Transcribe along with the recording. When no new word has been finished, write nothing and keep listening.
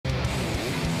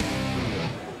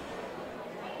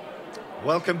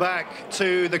Welcome back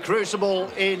to the Crucible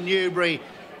in Newbury,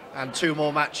 and two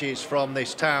more matches from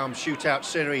this Taom Shootout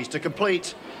Series to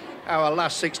complete our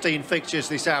last 16 fixtures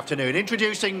this afternoon.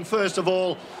 Introducing, first of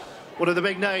all, one of the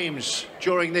big names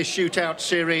during this Shootout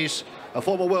Series, a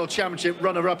former World Championship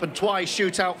runner-up and twice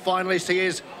Shootout finalist. He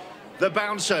is the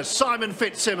Bouncer, Taom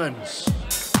Fitzsimmons.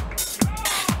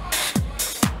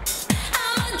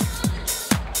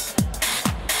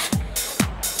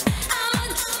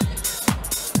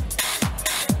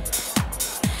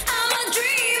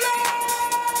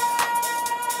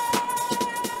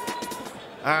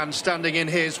 And standing in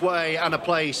his way and a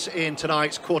place in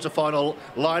tonight's quarter-final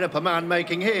lineup, a man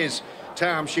making his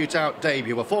Taom Shootout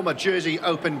debut, a former Jersey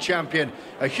Open champion.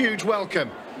 A huge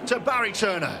welcome to Barrie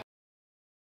Turner.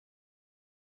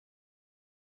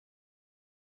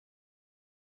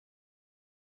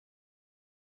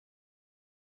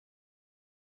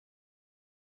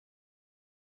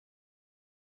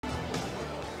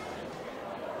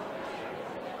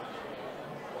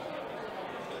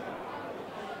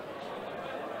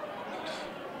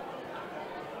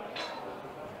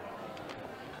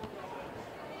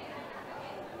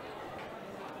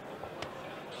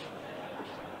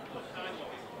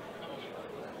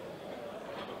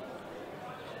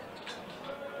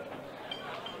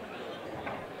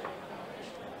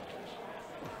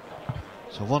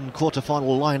 So one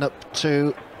quarter-final lineup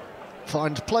to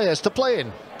find players to play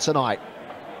in tonight.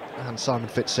 And Taom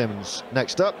Fitzsimmons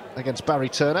next up against Barrie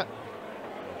Turner.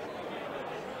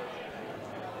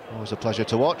 Always a pleasure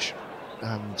to watch.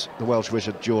 And the Welsh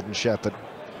wizard Jordan Shepherd,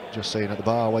 just seen at the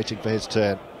bar waiting for his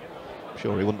turn. I'm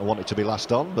sure he wouldn't have wanted to be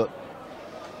last on, but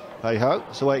hey-ho,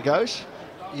 that's the way it goes.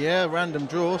 Yeah, random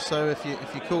draw, so if you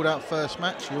called out first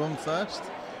match, you're on first.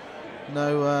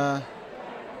 No...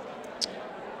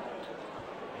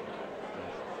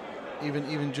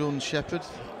 Even Jordan Shepherd,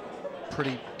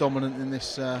 pretty dominant in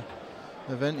this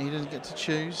event. He doesn't get to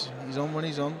choose. He's on when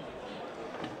he's on.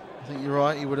 I think you're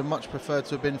right. He would have much preferred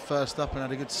to have been first up and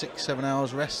had a good 6-7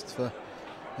 hours rest for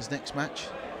his next match.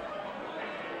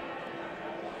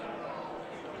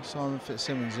 Taom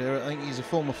Fitzsimmons here. I think he's a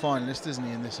former finalist, isn't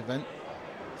he, in this event?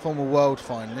 Former world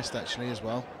finalist, actually, as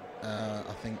well. I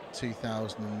think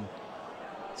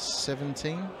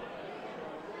 2017.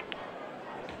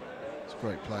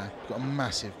 Great player, got a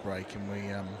massive break, and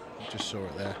we just saw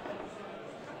it there.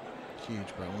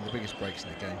 Huge break, one of the biggest breaks in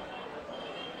the game.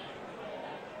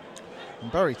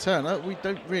 And Barrie Turner, we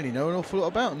don't really know an awful lot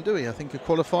about him, do we? I think a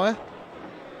qualifier.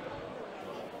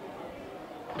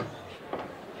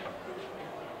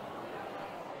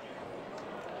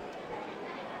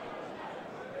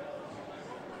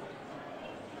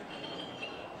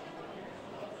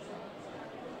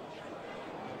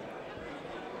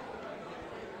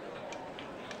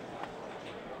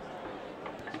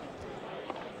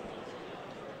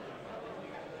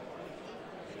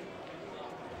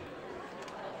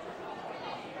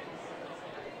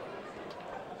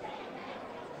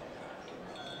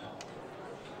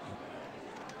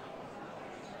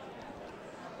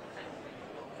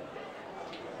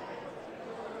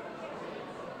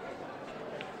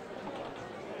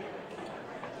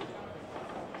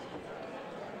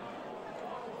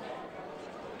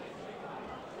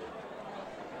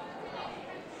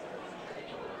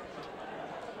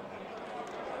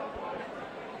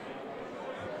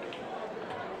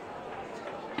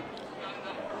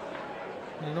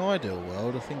 In an ideal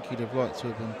world, I think he'd have liked to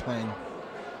have been playing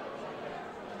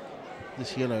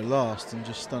this yellow last and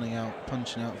just stunning out,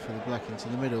 punching out for the black into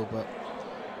the middle, but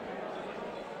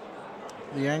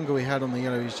the angle he had on the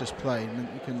yellow he's just played meant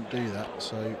he couldn't do that,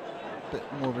 so a bit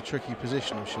more of a tricky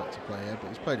positional shot to play here, but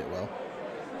he's played it well.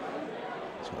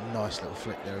 He's got a nice little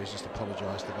flick there, he's just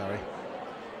apologised to Barrie.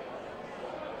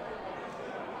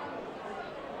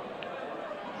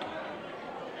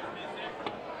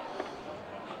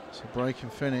 Break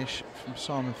and finish from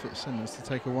Taom Fitzsimmons to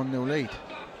take a 1-0 lead.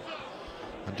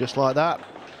 And just like that,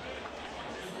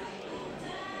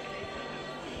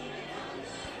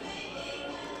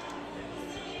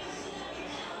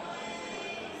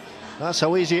 that's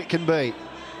how easy it can be.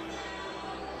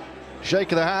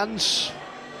 Shake of the hands,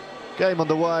 game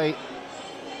underway,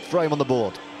 frame on the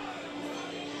board.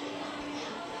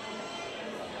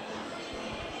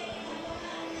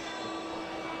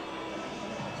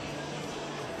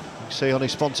 See on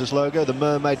his sponsor's logo, the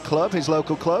Mermaid Club, his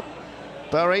local club.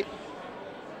 Barrie.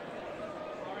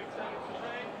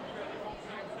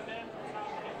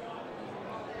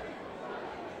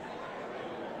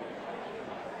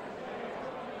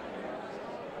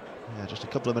 Yeah, just a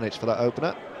couple of minutes for that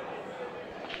opener.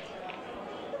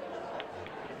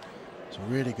 So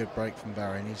Really good break from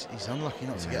Barrie, and he's unlucky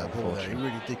not to get a ball there. He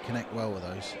really did connect well with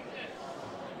those.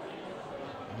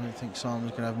 I don't think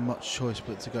Simon's going to have much choice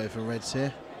but to go for reds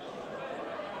here,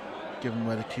 given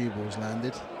where the cue ball's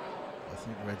landed. I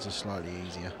think reds are slightly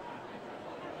easier.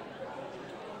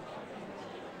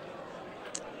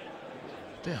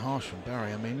 A bit harsh from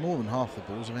Barrie. I mean, more than half the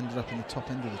balls have ended up in the top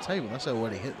end of the table. That's how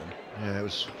well he hit them. Yeah, it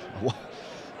was.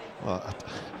 Well,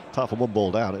 apart from one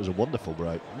ball down, it was a wonderful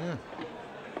break. Yeah.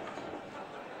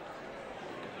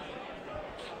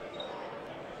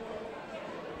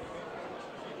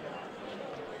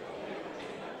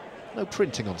 No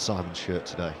printing on Simon's shirt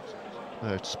today.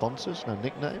 No sponsors, no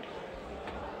nickname.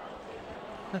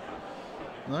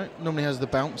 No, normally has the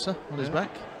bouncer on his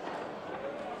back.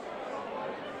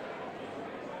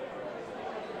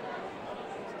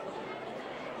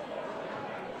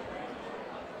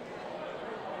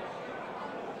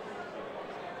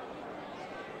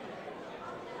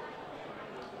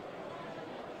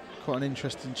 Quite an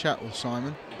interesting chat with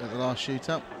Simon at the last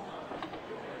shootout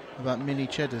about mini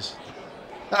cheddars.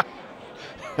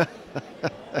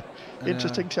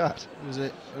 Interesting chat.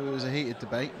 It was a heated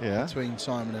debate between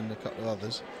Simon and a couple of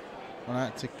others, and I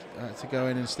had to go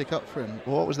in and stick up for him.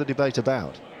 Well, what was the debate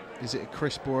about? Is it a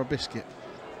crisp or a biscuit?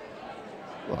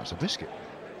 Well, it's a biscuit.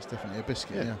 It's definitely a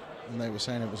biscuit, yeah. And they were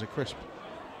saying it was a crisp.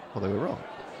 Well, they were wrong.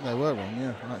 They were wrong,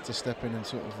 yeah. I had to step in and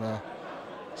sort of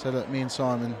say, look, me and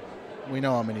Simon, we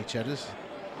know our mini cheddars.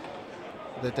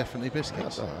 They're definitely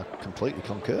biscuits. I completely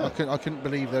concur. I couldn't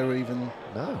believe they were even.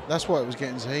 No. That's why it was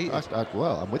getting so heated.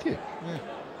 Well, I'm with you.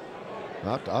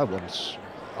 Yeah. I once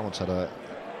had a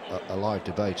live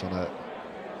debate on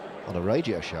a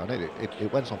radio show, and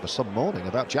it went on for some morning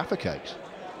about Jaffa cakes.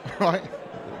 Right.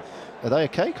 Are they a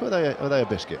cake or are they a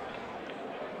biscuit?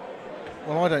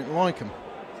 Well, I don't like them.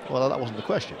 Well, that wasn't the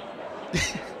question.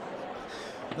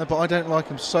 No, but I don't like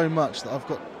them so much that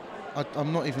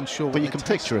I'm not even sure. But what you can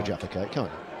picture a Jaffa cake,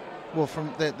 can't you? Well,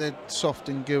 from they're soft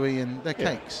and gooey and they're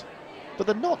cakes. But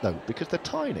they're not though, because they're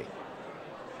tiny.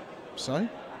 So,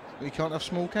 we can't have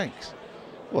small cakes.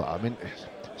 Well, I mean,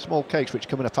 small cakes which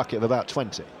come in a packet of about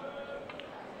 20.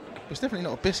 It's definitely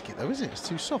not a biscuit though, is it? It's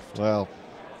too soft. Well,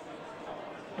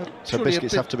 so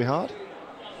biscuits have to be hard?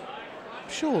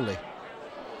 Surely.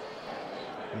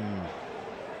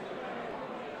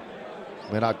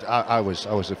 I mean, I was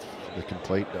the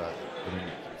complete. I mean,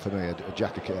 for me, a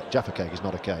Jaffa cake is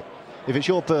not a cake. If it's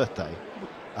your birthday,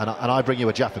 and I bring you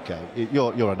a Jaffa cake,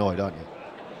 you're annoyed, aren't you?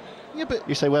 Yeah, but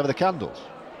you say, where are the candles?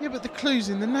 Yeah, but the clue's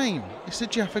in the name. It's a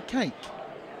Jaffa cake.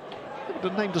 Yeah,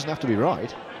 but the name doesn't have to be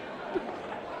right.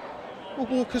 Well,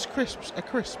 Walker's crisps are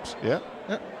crisps. Yeah.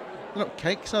 They're not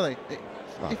cakes, are they?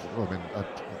 I mean, I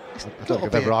don't think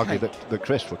I've ever argued that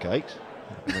crisps were cakes.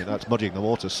 I mean, that's muddying the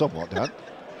waters somewhat, Dan.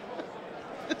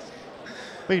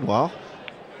 Meanwhile,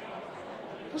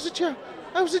 how's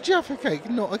a Jaffa cake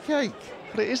not a cake?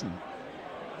 But it isn't.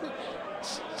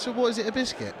 So what is it, a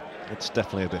biscuit? It's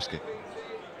definitely a biscuit.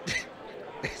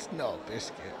 It's not a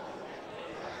biscuit.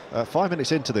 5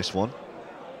 minutes into this one,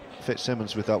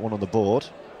 Fitzsimmons with that one on the board.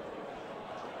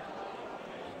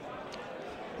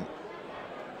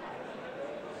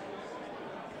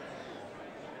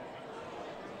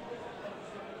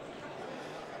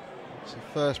 It's the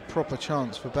first proper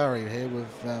chance for Barrie here with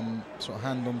sort of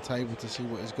hand on table to see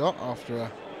what he's got after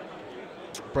a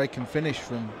break and finish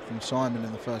from Simon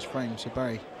in the first frame. So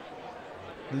Barrie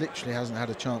literally hasn't had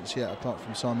a chance yet apart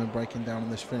from Simon breaking down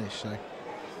on this finish. So we're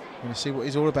going to see what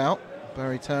he's all about.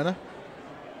 Barrie Turner.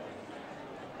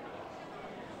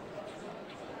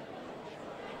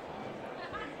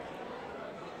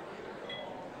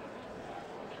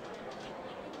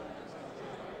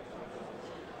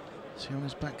 Is he on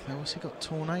his back there? What's he got?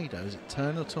 Tornado? Is it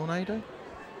Turner Tornado?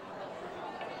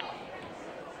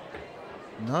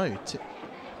 No,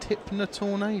 Tipner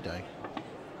Tornado.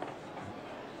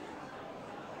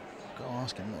 Got to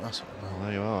ask him what that's all about. Well,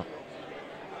 there you are.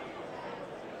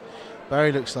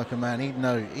 Barrie looks like a man. He'd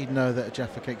know that a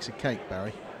Jaffa cake's a cake.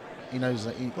 Barrie. He knows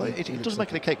that. It doesn't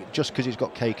make it a cake just because he's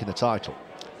got cake in the title.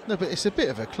 No, but it's a bit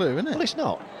of a clue, isn't it? Well, it's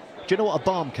not. Do you know what a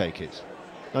barm cake is?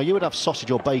 Now, you would have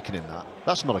sausage or bacon in that.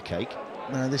 That's not a cake.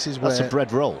 No, this is where... That's a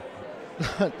bread roll.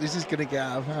 This is going to get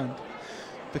out of hand.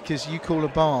 Because you call a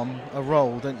barm a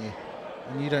roll, don't you?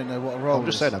 And you don't know what a roll is. I'm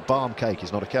just saying a barm cake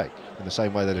is not a cake, in the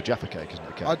same way that a Jaffa cake isn't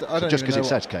a cake. So just because it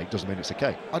says cake doesn't mean it's a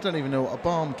cake. I don't even know what a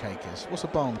barm cake is. What's a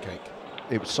barm cake?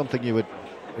 It was something you would...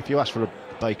 If you asked for a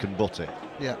bacon butty,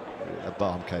 yeah, a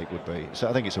barm cake would be... So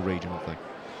I think it's a regional thing.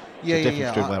 Yeah, it's a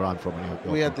difference between where I'm from and you're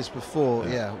We from. had this before,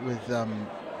 with...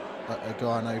 a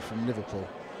guy I know from Liverpool,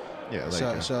 Yeah,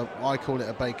 so I call it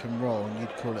a bacon roll, and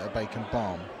you'd call it a bacon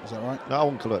balm. Is that right? No, I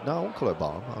wouldn't call it. No, I wouldn't call it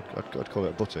balm. I'd call it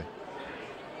a butty.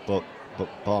 But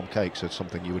balm cakes are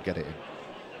something you would get it in.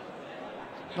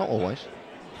 Not always.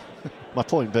 My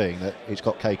point being that it's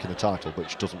got cake in the title,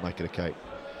 which doesn't make it a cake.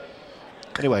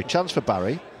 Anyway, chance for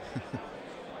Barrie.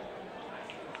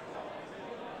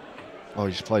 Oh,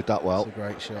 he's played that well. It's a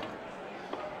great shot.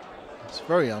 It's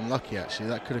very unlucky, actually.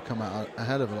 That could have come out a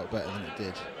hell of a lot better than it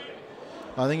did.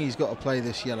 I think he's got to play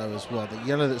this yellow as well. The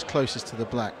yellow that's closest to the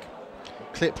black.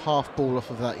 Clip half ball off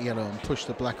of that yellow and push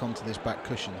the black onto this back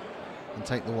cushion and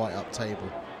take the white up table.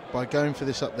 By going for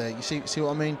this up there, you see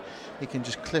what I mean? He can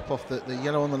just clip off the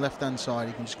yellow on the left-hand side.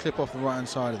 He can just clip off the right-hand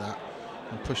side of that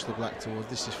and push the black towards.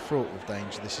 This is fraught with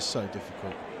danger. This is so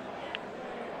difficult.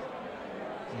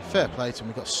 And fair play to him.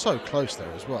 We got so close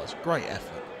there as well. It's a great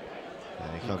effort.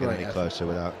 Yeah, you can't get any closer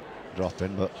without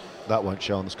dropping, but that won't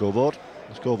show on the scoreboard.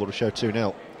 The scoreboard will show 2-0.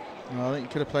 No, I think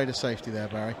you could have played a safety there,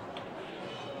 Barrie.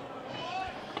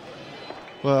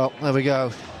 Well, there we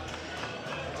go.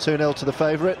 2-0 to the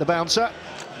favourite, the Bouncer.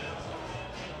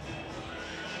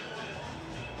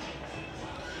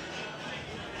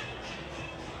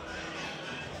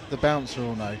 The Bouncer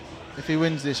will know. If he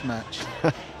wins this match,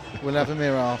 we'll have him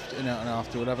here after.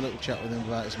 We'll have a little chat with him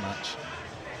about his match,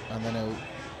 and then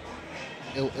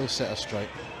he'll set us straight.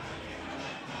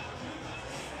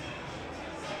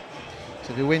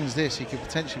 So if he wins this, he could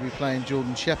potentially be playing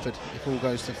Jordan Shepherd if all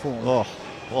goes to form. Oh,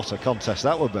 what a contest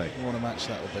that would be. What a match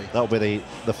that would be. That would be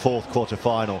the fourth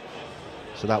quarter-final.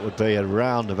 So that would be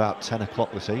around about 10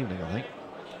 o'clock this evening, I think.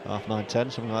 9:30,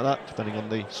 10, something like that, depending on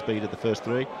the speed of the first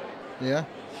three. Yeah.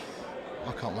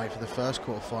 I can't wait for the first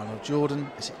quarter-final. Jordan,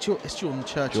 it's Jordan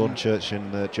Church. Jordan Church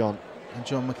and John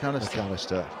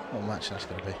McAllister. What a match that's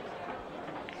going to be.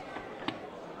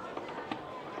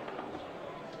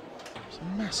 It's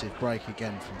a massive break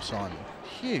again from Simon.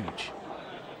 Huge.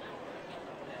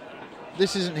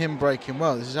 This isn't him breaking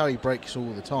well. This is how he breaks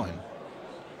all the time.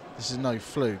 This is no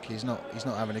fluke. He's not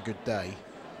having a good day.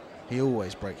 He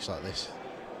always breaks like this.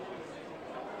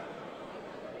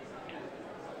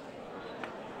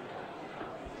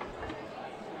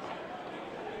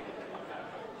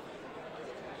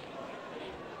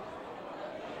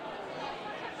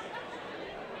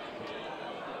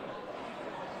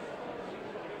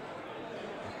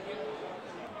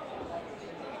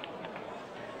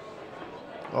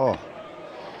 Oh,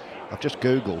 I've just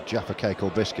Googled Jaffa cake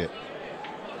or biscuit.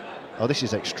 Oh, this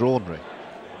is extraordinary.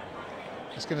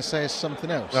 I was going to say it's something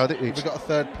else. No, we've got a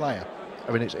third player.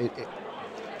 I mean, is it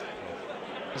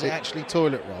actually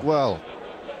toilet roll? Well,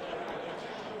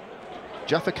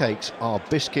 Jaffa cakes are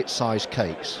biscuit-sized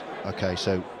cakes. Okay,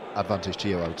 so advantage to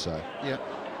you, I would say. Yeah.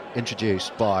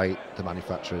 Introduced by the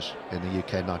manufacturers in the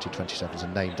UK in 1927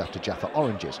 and named after Jaffa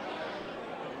oranges.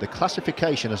 The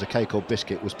classification as a cake or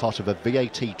biscuit was part of a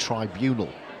VAT tribunal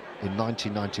in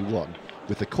 1991,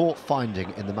 with the court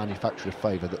finding in the manufacturer's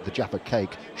favour that the Jaffa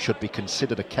cake should be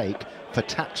considered a cake for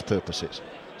tax purposes.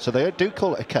 So they do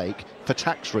call it a cake for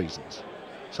tax reasons.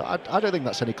 So I don't think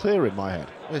that's any clearer in my head.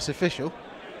 Well, it's official.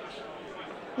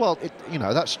 Well,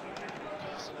 that's...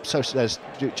 So says,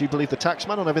 do you believe the tax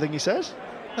man on everything he says?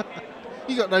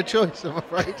 You got no choice, I'm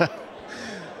afraid.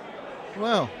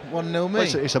 Well, 1-0 me. Well,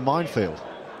 it's a minefield.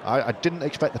 I didn't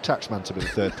expect the taxman to be the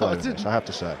third player in this, I have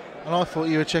to say. And I thought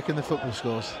you were checking the football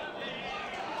scores.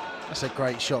 That's a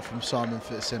great shot from Simon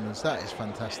Fitzsimmons. That is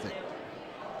fantastic.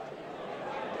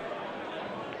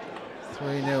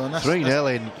 3-0. And that's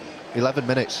 3-0 in 11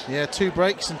 minutes. Yeah, 2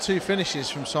 breaks and 2 finishes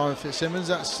from Simon Fitzsimmons.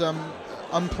 That's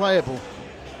unplayable.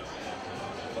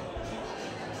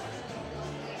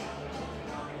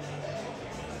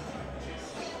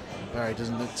 Barrie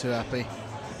doesn't look too happy.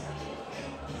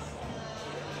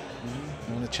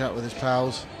 Having a chat with his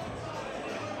pals.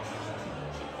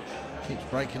 Keeps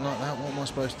breaking like that. What am I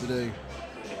supposed to do?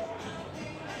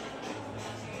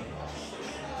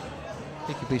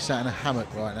 He could be sat in a hammock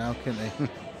right now, couldn't he?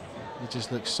 He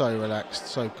just looks so relaxed,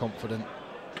 so confident.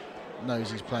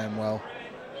 Knows he's playing well.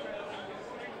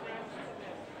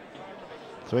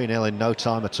 3-0 in no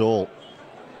time at all.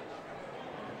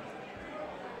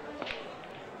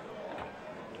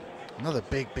 Another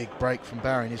big break from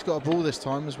Barrie. He's got a ball this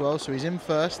time as well, so he's in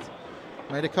first.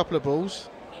 Made a couple of balls.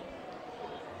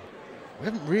 We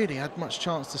haven't really had much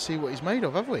chance to see what he's made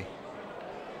of, have we?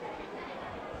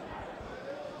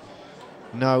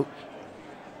 No.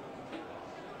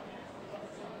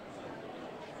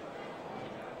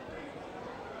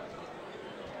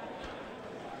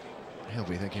 He'll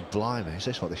be thinking, blimey, is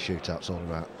this what the shootout's all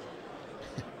about?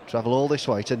 Travel all this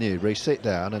way to Newbury, sit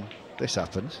down, and this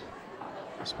happens.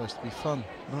 It's supposed to be fun.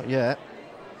 Not yet.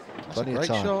 That's Plenty a great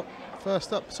of time. shot.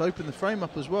 First up, to open the frame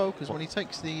up as well, because when he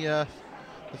takes the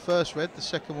first red, the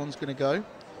second one's going to go.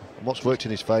 And what's worked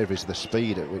in his favour is the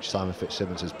speed at which Simon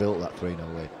Fitzsimmons has built that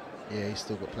 3-0 lead. Yeah, he's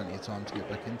still got plenty of time to get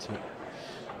back into it.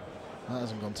 That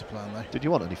hasn't gone to plan though. Did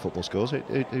you want any football scores?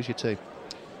 Who's your team?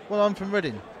 Well, I'm from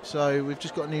Reading, so we've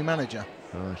just got a new manager.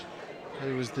 Right.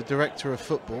 Who was the director of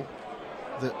football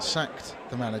that sacked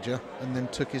the manager and then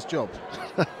took his job.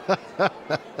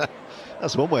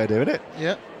 That's one way of doing it.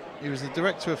 Yeah, he was the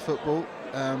director of football.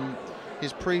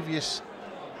 His previous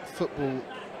football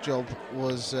job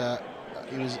was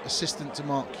he was assistant to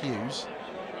Mark Hughes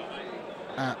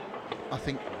at, I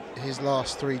think, his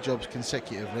last 3 jobs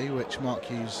consecutively, which Mark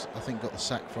Hughes, I think, got the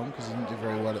sack from because he didn't do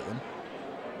very well at them.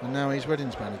 And now he's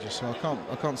Reading's manager, so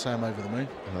I can't say I'm over the moon.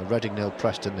 Reading 0,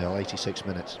 Preston 0, 86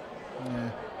 minutes. Yeah.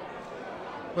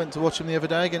 Went to watch him the other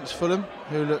day against Fulham,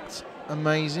 who looked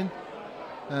amazing.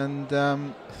 And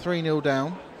 3-0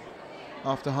 down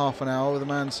after half an hour with a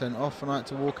man sent off, and I had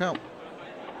to walk out.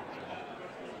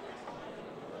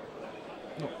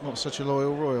 Not such a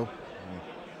loyal Royal.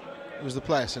 It was the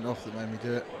player sent off that made me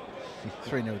do it.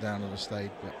 3-0 down, I'd have stayed.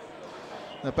 But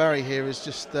now Barrie here is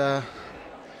just,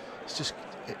 he's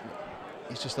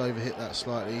just overhit that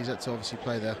slightly. He's had to obviously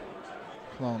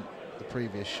plant the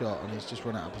previous shot, and he's just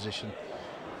run out of position.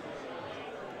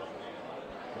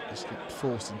 Just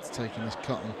forced into taking this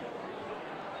cutting.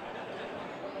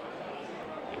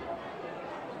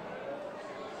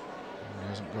 He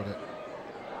hasn't got it.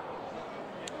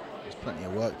 There's plenty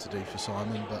of work to do for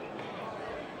Simon, but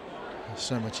it's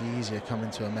so much easier coming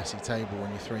to a messy table when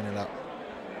you're 3-0 up.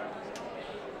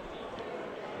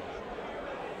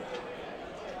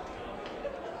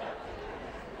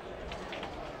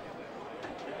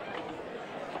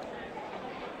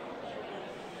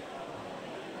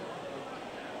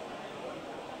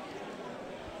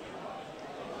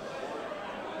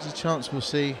 There's a chance we'll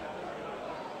see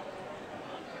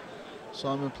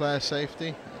Simon player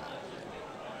safety.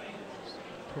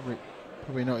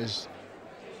 Probably not his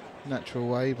natural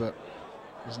way, but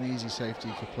there's an easy safety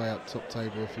he could play up top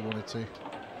table if he wanted to.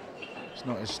 It's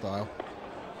not his style.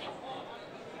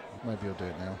 Maybe he'll do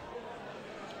it now.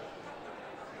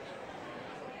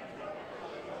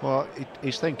 Well,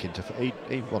 he's thinking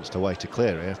he wants to wait to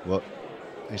clear here, but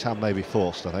his hand may be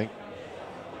forced, I think.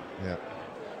 Yeah.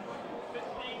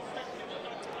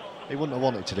 He wouldn't have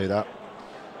wanted to do that.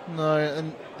 No,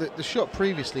 and the shot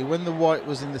previously, when the white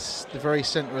was in the very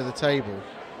centre of the table,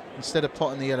 instead of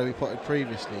potting the yellow he potted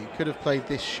previously, he could have played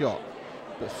this shot,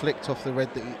 but flicked off the red,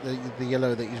 the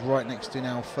yellow that he's right next to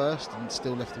now first, and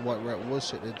still left the white where it was,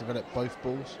 so it had developed both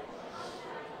balls.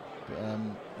 But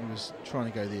he was trying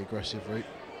to go the aggressive route.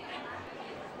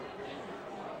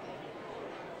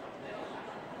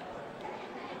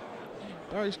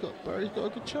 Barrie's got a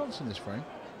good chance in this frame.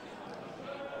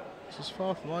 This is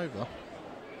far from over.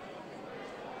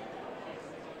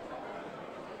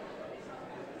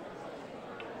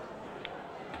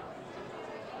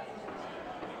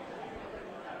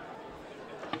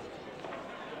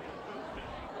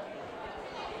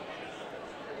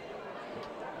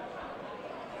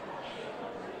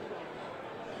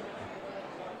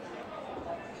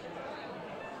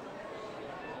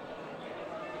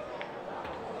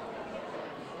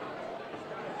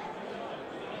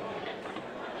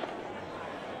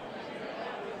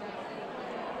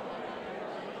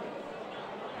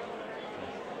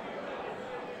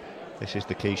 This is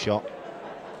the key shot.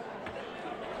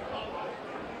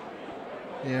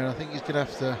 Yeah, I think he's going to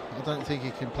have to. I don't think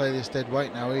he can play this dead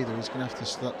weight now either. He's going to have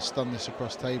to stun this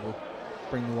across table,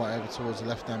 bring the white over towards the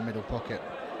left-hand middle pocket.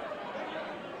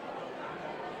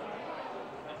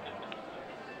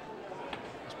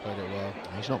 He's played it well.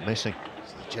 He's not missing.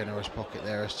 It's a generous pocket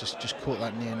there. It's just caught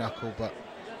that near knuckle, but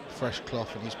fresh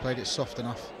cloth, and he's played it soft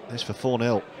enough. This for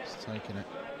 4-0. He's taking it.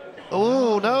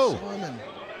 Oh no! Simon.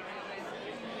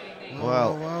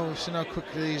 Well, wow, we've seen how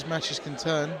quickly these matches can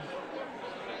turn.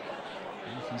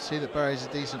 And you can see that Barrie's a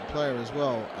decent player as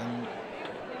well. And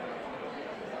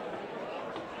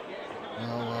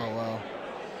wow.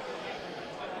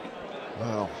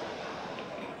 Well,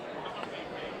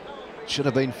 should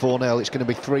have been 4-0. It's going to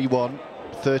be 3-1.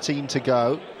 13 to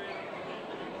go.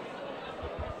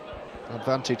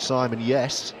 Advantage Simon,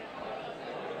 yes.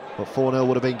 But 4-0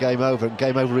 would have been game over, and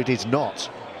game over it is not.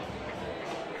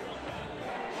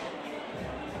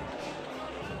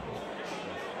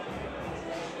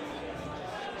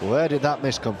 Where did that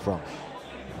miss come from?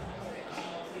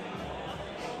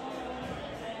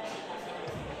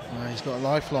 He's got a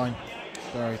lifeline,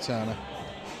 Barrie Turner.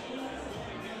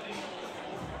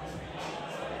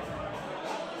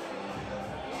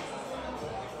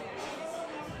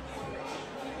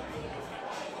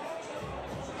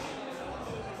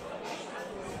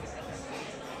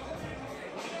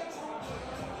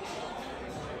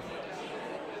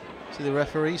 See the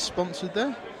referees sponsored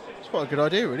there? It's quite a good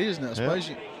idea, really, isn't it? I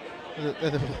suppose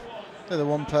they're the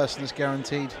one person that's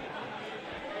guaranteed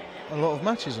a lot of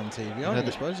matches on TV, aren't you, I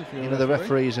suppose, if you're you know the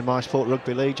referees in My Sport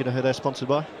Rugby League, do you know who they're sponsored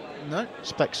by? No.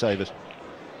 Specsavers.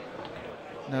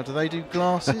 Now, do they do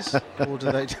glasses or do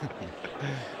they do...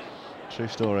 True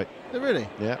story. Oh, really?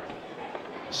 Yeah.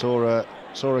 Saw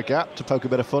a gap to poke a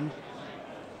bit of fun,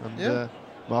 and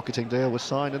marketing deal was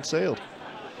signed and sealed.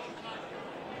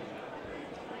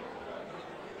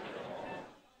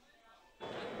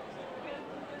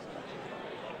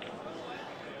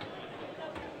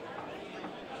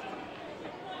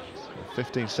 So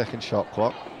 15-second shot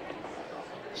clock.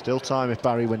 Still time if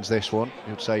Barrie wins this one.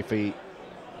 He would say if he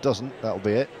doesn't, that'll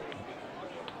be it.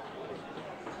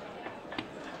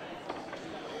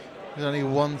 There's only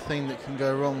one thing that can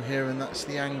go wrong here, and that's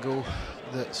the angle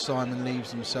that Simon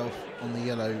leaves himself on the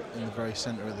yellow in the very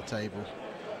centre of the table,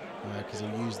 because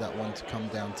he'll use that one to come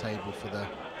down table for the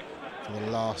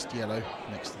last yellow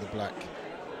next to the black.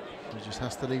 He just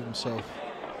has to leave himself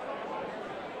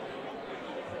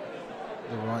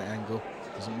the right angle.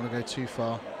 Doesn't want to go too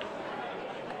far.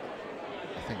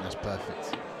 I think that's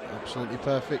perfect. Absolutely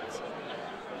perfect.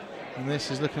 And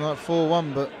this is looking like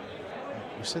 4-1, but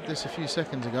we said this a few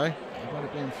seconds ago about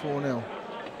it being 4-0.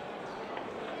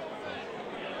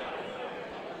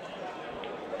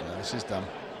 Yeah, this is done.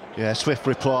 Yeah, swift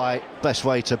reply. Best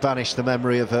way to banish the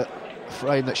memory of a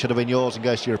frame that should have been yours and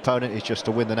goes to your opponent is just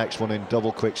to win the next one in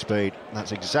double quick speed. And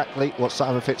that's exactly what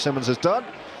Simon Fitzsimmons has done.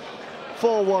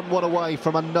 4-1, one away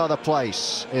from another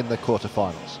place in the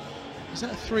quarterfinals. Is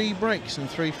that 3 breaks and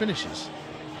 3 finishes?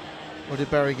 Or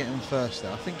did Barrie get him first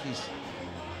there? I think he's...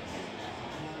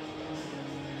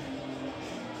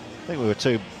 I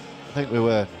think we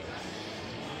were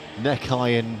neck high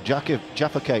in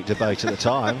Jaffa cake debate at the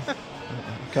time.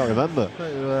 I can't remember.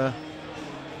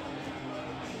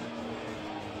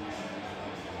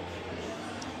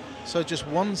 So just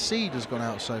 1 seed has gone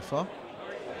out so far.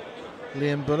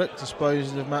 Liam Bullock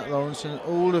disposed of Matt Lawrence, and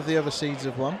all of the other seeds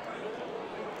have won.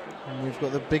 And we've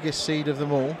got the biggest seed of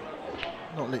them all,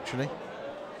 not literally.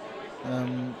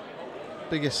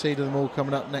 Biggest seed of them all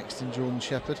coming up next in Jordan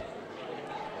Shepherd.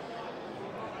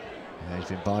 Yeah, he's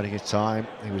been biding his time.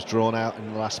 He was drawn out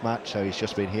in the last match, so he's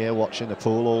just been here watching the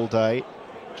pool all day,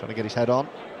 trying to get his head on.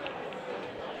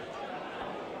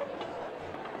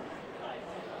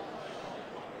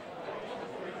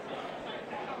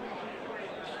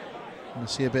 I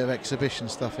see a bit of exhibition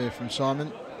stuff here from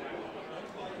Simon.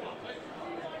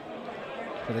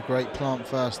 Put a great plant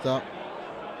first up.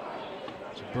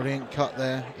 It's a brilliant cut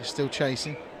there. He's still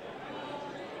chasing.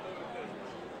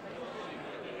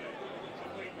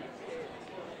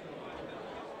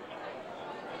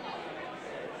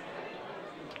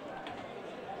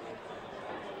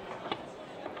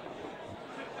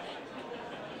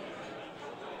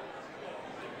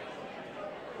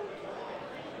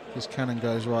 This cannon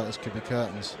goes right, this could be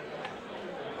curtains.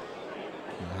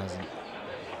 It hasn't.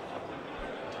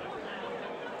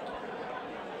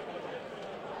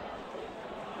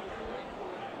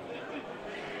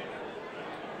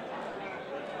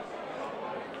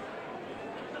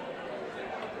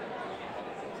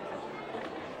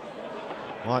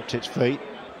 Wiped its feet.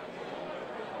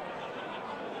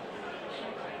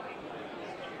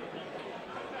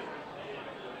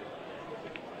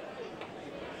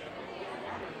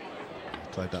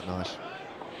 Played that nice.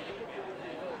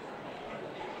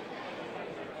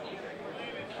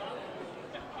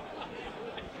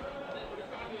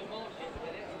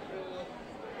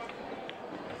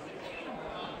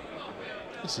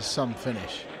 This is some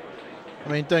finish. I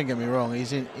mean, don't get me wrong,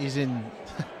 he's in he's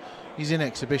in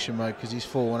exhibition mode because he's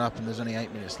 4-1 up and there's only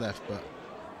 8 minutes left, but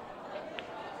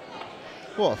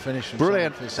what a finish from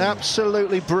Brilliant, Simon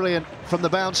absolutely brilliant from the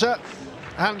bouncer.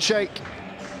 Handshake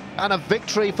and a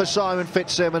victory for Simon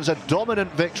Fitzsimmons, a dominant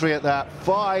victory at that,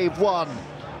 5-1.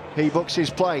 He books his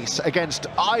place against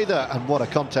either, and what a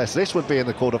contest this would be in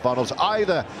the quarterfinals,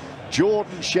 either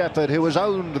Jordan Shepherd, who has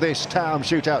owned this Taom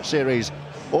Shootout Series,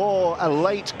 or a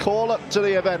late call-up to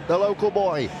the event, the local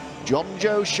boy, John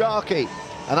Joe Sharkey.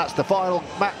 And that's the final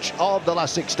match of the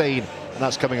last 16, and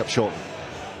that's coming up shortly.